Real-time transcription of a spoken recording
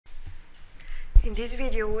In this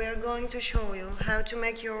video we are going to show you how to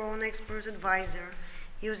make your own expert advisor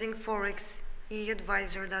using Forex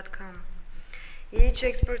eadvisor.com. Each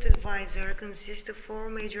expert advisor consists of 4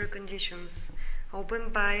 major conditions: open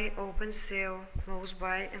buy, open sell, close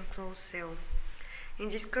buy and close sell. In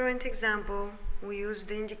this current example we use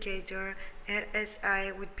the indicator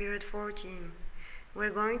RSI with period 14. We're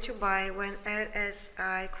going to buy when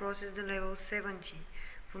RSI crosses the level 70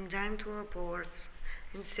 from down to upwards,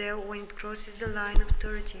 and sell when it crosses the line of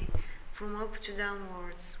 30 from up to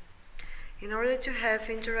downwards. In order to have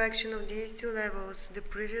interaction of these two levels, the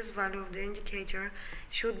previous value of the indicator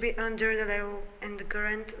should be under the level and the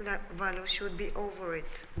current value should be over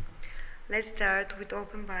it. Let's start with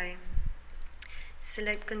open buy.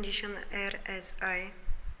 Select condition RSI.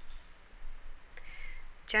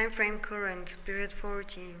 Time frame current, period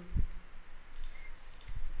 14.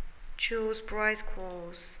 Choose price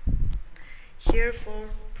close. Here for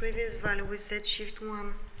previous value we set shift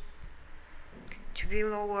 1 to be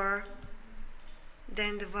lower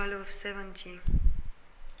than the value of 70.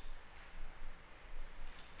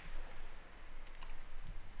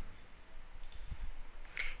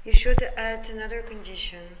 You should add another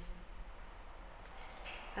condition.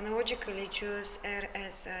 Analogically choose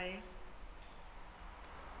RSI.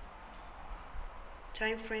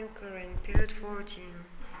 Time frame current, period 14.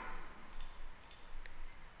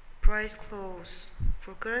 Price close.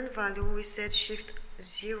 For current value we set shift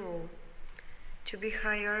 0 to be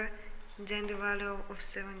higher than the value of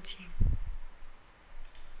 70.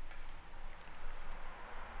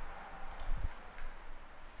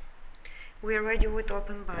 We are ready with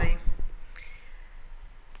open buy.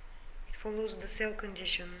 It follows the sell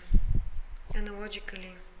condition.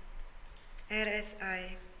 Analogically,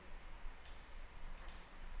 RSI.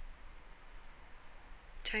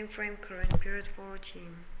 Time frame current, period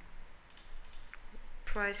 14.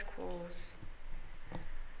 Price close.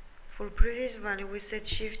 For previous value we set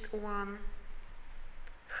shift 1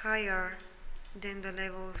 higher than the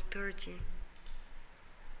level of 30.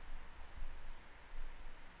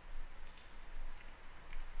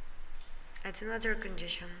 Add another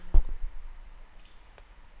condition.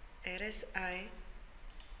 RSI.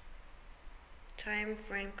 Time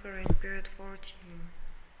frame current, period 14.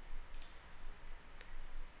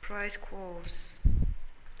 Price close.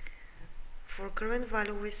 For current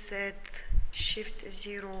value we set shift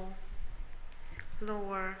 0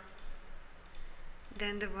 lower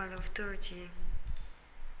than the value of 30.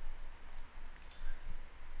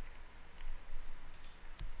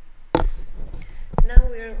 Now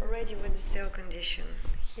we are ready with the sell condition.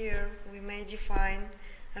 Here we may define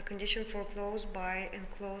a condition for close buy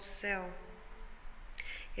and close sell.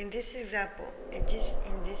 In this example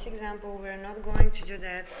we are not going to do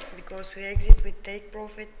that because we exit with take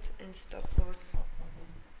profit and stop loss.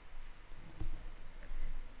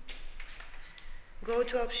 Go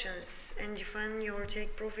to options and define your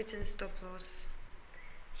take profit and stop loss.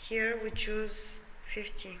 Here we choose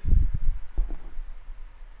 50.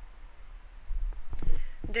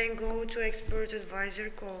 Then go to expert advisor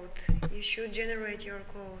code. You should generate your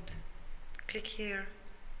code. Click here.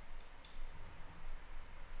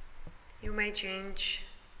 You may change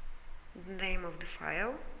the name of the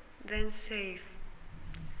file, then save.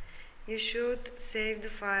 You should save the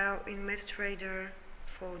file in MetaTrader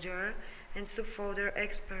folder and subfolder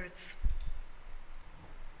experts.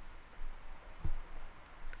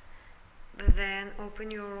 Then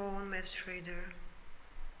open your own MetaTrader.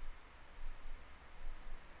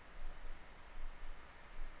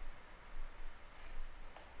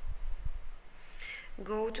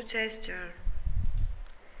 Go to tester.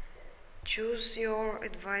 Choose your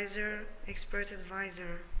advisor, expert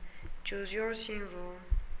advisor. Choose your symbol.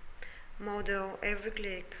 Model every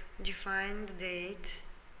click. Define the date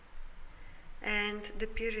and the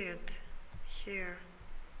period here.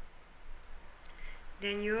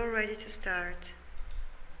 Then you are ready to start.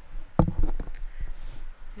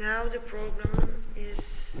 Now the program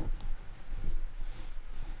is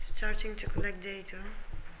starting to collect data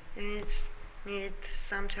and it needs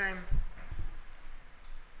some time.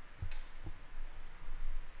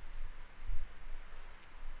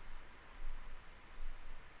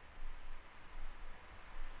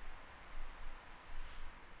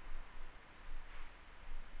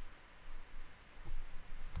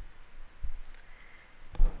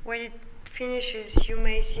 When it finishes, you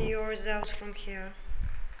may see your results from here.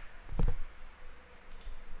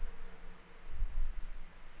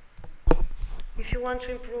 If you want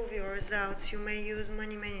to improve your results, you may use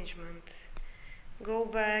money management. Go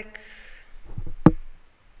back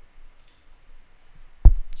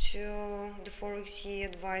to the Forex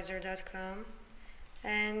eadvisor.com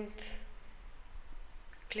and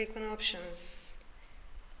click on Options.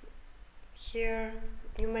 Here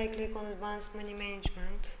you may click on Advanced Money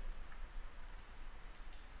Management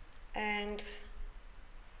and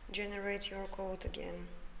generate your code again.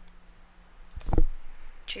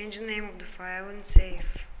 Change the name of the file and save.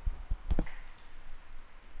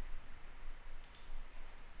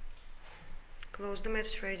 Close the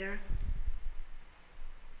MetaTrader.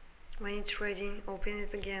 When it's ready, open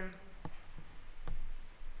it again.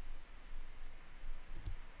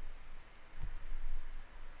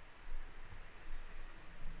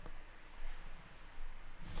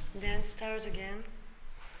 Then start again.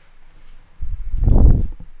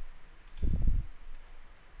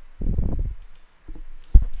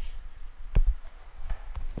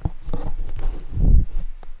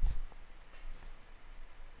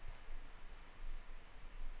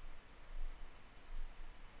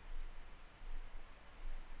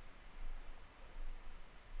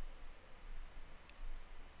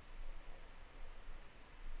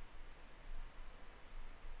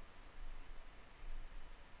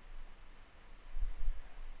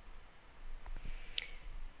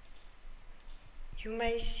 You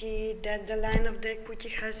may see that the line of the equity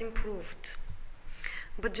has improved,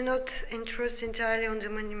 but do not entrust entirely on the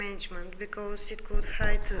money management because it could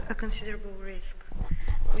hide a considerable risk.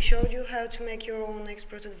 We showed you how to make your own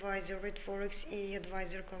expert advisor at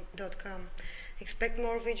forexeadvisor.com. Expect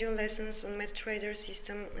more video lessons on MetaTrader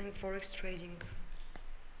system and Forex trading.